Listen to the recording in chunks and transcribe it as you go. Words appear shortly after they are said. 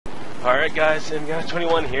Alright guys,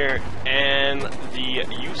 MGuy21 here, and the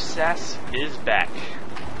USAS is back.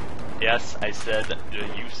 Yes, I said the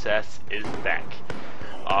USAS is back.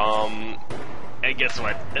 And guess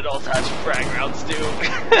what? It also has frag rounds too.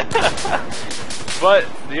 But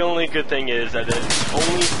the only good thing is that it's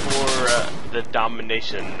only for the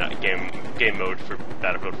domination game mode for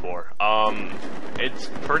Battlefield 4. It's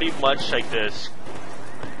pretty much like this,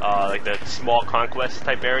 like the small conquest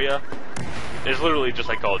type area. It's literally just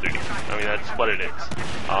like Call of Duty. I mean, that's what it is.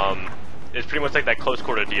 It's pretty much like that close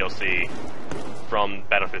quarter DLC from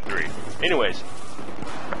Battlefield 3. Anyways,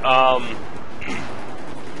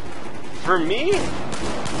 for me,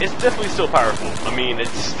 it's definitely still powerful. I mean, it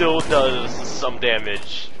still does some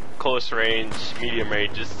damage, close range, medium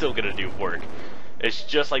range. It's still gonna do work. It's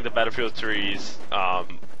just like the Battlefield 3's,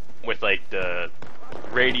 with like the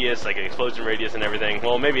radius, like an explosion radius and everything.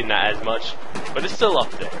 Well, maybe not as much, but it's still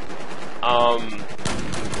up there.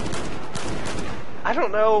 I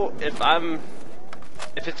don't know if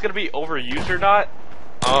it's gonna be overused or not.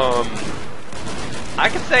 I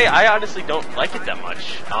can say I honestly don't like it that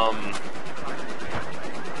much.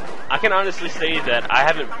 I can honestly say that I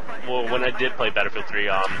haven't, well, when I did play Battlefield 3,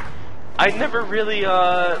 I never really,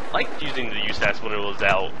 liked using the USAS when it was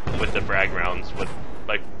out with the frag rounds, with,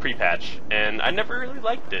 like, pre-patch, and I never really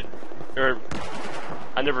liked it. Or,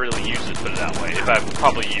 I never really used it, put it that way. If I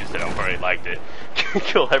probably used it, I probably liked it.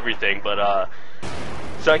 Kill everything, but,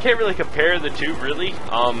 so I can't really compare the two, really.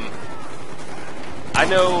 I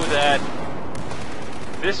know that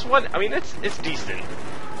this one, I mean, it's decent.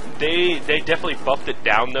 They definitely buffed it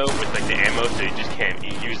down, though, with, like, the ammo, so you just can't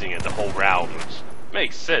be using it the whole round, which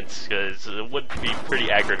makes sense, because it would be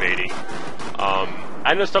pretty aggravating.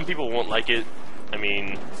 I know some people won't like it. I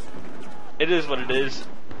mean, it is what it is.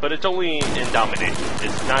 But it's only in Domination.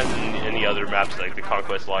 It's not in any other maps like the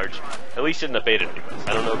Conquest Large. At least in the beta anyways.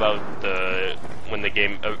 I don't know about the when the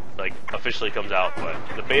game like officially comes out, but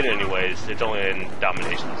the beta anyways, it's only in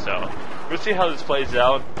Domination. So we'll see how this plays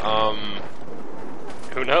out.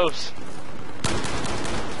 Who knows?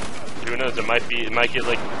 Who knows? It might get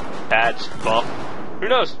like patched, buffed. Who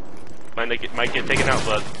knows? Might get taken out.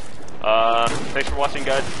 But thanks for watching,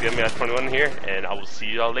 guys. It's MGuy21 here, and I will see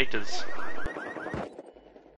y'all later.